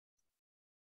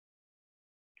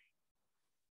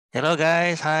Hello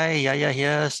guys, hi, Yaya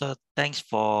here. So thanks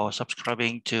for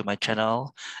subscribing to my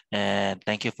channel and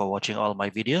thank you for watching all my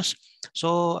videos.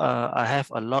 So I have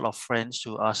a lot of friends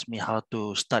who ask me how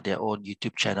to start their own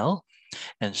YouTube channel.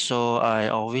 And so I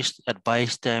always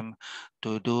advise them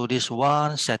to do this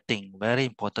one setting, very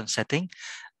important setting.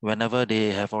 Whenever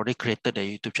they have already created a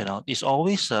YouTube channel, it's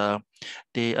always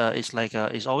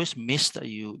it's always missed.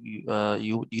 You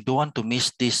don't want to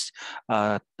miss these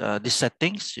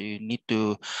settings. You need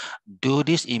to do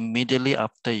this immediately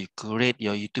after you create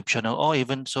your YouTube channel, or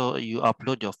even so you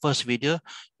upload your first video.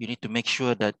 You need to make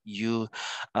sure that you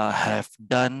have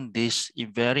done this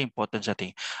very important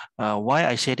setting. Why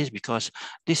I say this? Because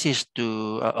this is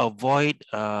to avoid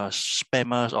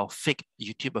spammers or fake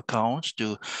YouTube accounts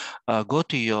to go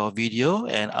to your video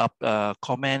and up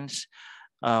comments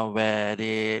where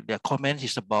the comment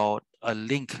is about a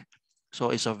link. So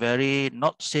it's a very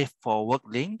not safe for work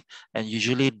link. And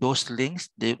usually those links,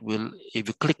 they will, if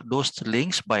you click those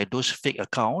links by those fake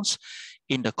accounts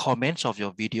in the comments of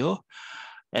your video,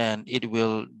 and it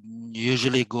will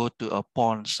usually go to a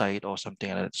porn site or something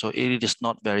like that. So it is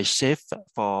not very safe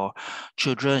for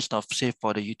children. It's not safe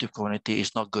for the YouTube community.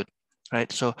 It's not good, right?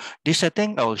 So this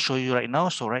setting I will show you right now.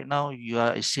 So right now you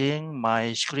are seeing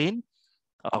my screen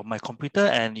of my computer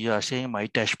and you are seeing my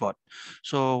dashboard.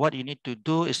 So what you need to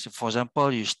do is, for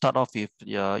example, you start off with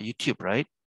your YouTube, right?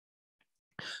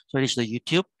 So this is the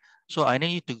YouTube. So I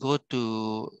need you to go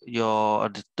to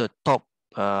your the top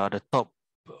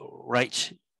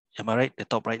right. Am I right? The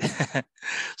top right.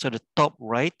 So the top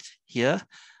right here,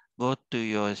 go to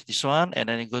your this one and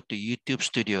then you go to YouTube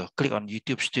Studio. Click on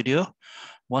YouTube Studio.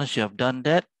 Once you have done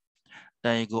that,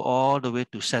 then you go all the way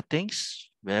to settings.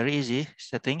 Very easy,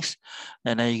 settings.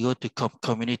 And then you go to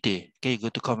community. Okay, you go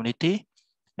to community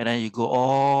and then you go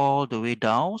all the way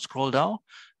down, scroll down,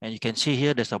 and you can see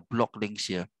here there's a block links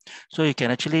here. So you can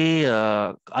actually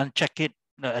uncheck it.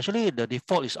 Actually, the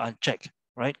default is unchecked,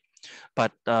 right?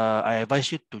 But I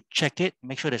advise you to check it,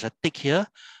 make sure there's a tick here,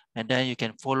 and then you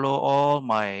can follow all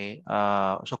my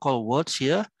so-called words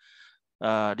here.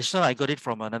 This one I got it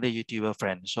from another YouTuber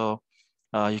friend. So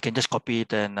you can just copy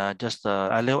it and I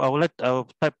will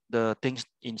type the things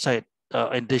inside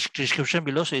in the description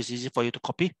below, so it's easy for you to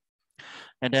copy.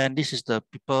 And then this is the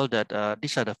people that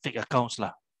these are the fake accounts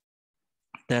lah,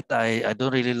 that I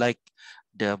don't really like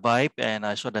the vibe,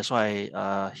 and so that's why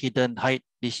I hide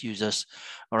these users.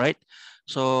 All right.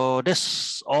 So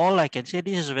that's all I can say.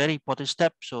 This is a very important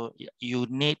step. So you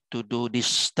need to do this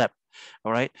step.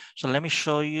 All right. So let me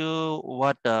show you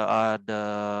what the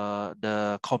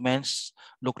comments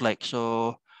look like.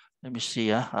 So let me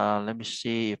see. Let me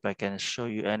see if I can show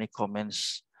you any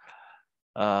comments.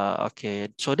 Okay.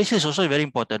 So this is also very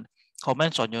important.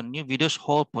 Comments on your new videos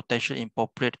hold potential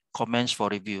inappropriate comments for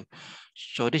review.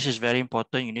 So this is very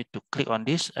important. You need to click on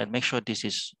this and make sure this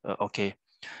is okay.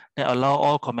 Then allow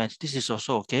all comments. This is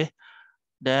also okay.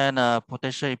 Then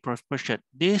potential inappropriate.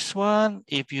 This one,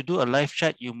 if you do a live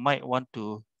chat, you might want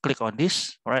to click on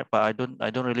this, all right? But I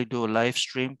don't really do a live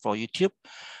stream for YouTube,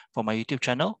 for my YouTube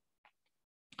channel.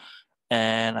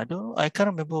 And I can't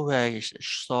remember where I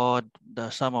saw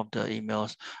some of the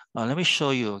emails. Let me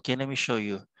show you. Okay, let me show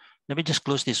you. Let me just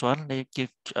close this one.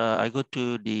 I go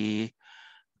to the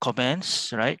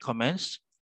comments, right? Comments.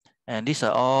 And these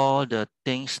are all the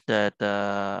things that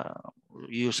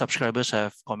you subscribers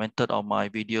have commented on my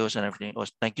videos and everything. Oh,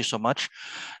 thank you so much.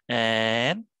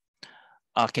 And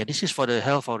okay, this is for the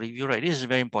health or review, right? This is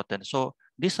very important. So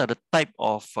these are the type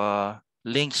of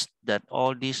links that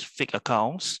all these fake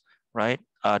accounts, right,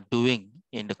 are doing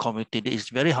in the community. It is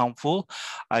very harmful.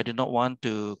 I do not want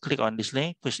to click on this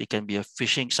link because it can be a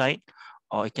phishing site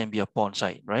or it can be a porn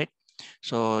site, right?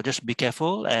 So just be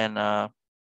careful. And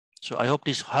so I hope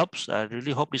this helps. I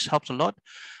really hope this helps a lot.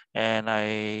 And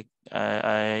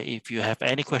if you have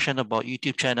any question about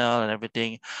YouTube channel and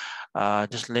everything,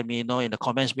 just let me know in the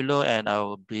comments below, and I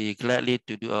will be gladly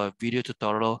to do a video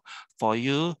tutorial for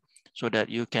you so that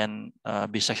you can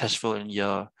be successful in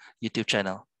your YouTube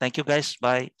channel. Thank you guys.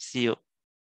 Bye. See you.